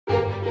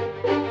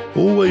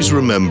Always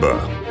remember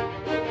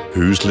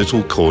whose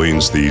little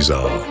coins these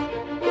are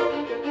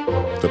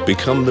that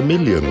become the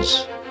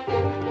millions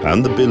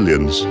and the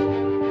billions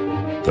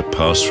that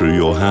pass through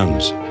your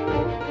hands.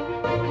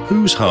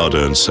 Whose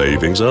hard-earned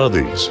savings are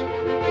these?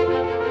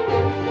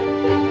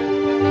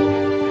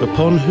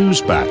 Upon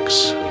whose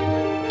backs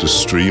do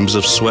streams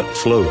of sweat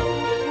flow?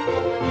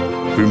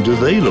 Whom do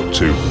they look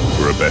to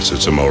for a better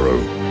tomorrow?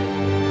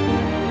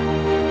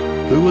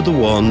 Who are the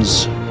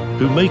ones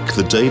who make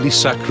the daily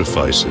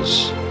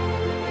sacrifices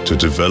to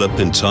develop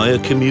entire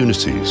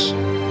communities,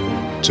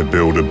 to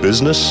build a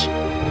business,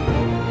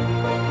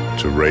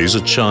 to raise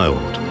a child,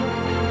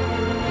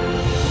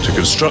 to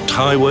construct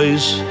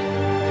highways,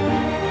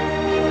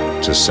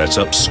 to set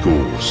up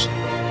schools?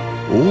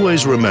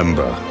 Always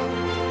remember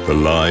the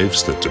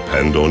lives that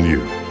depend on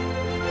you.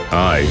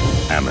 I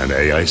am an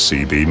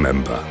AICB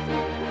member,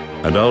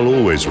 and I'll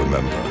always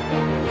remember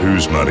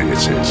whose money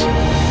it is.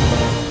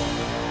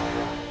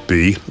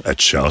 Be a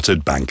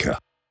chartered banker.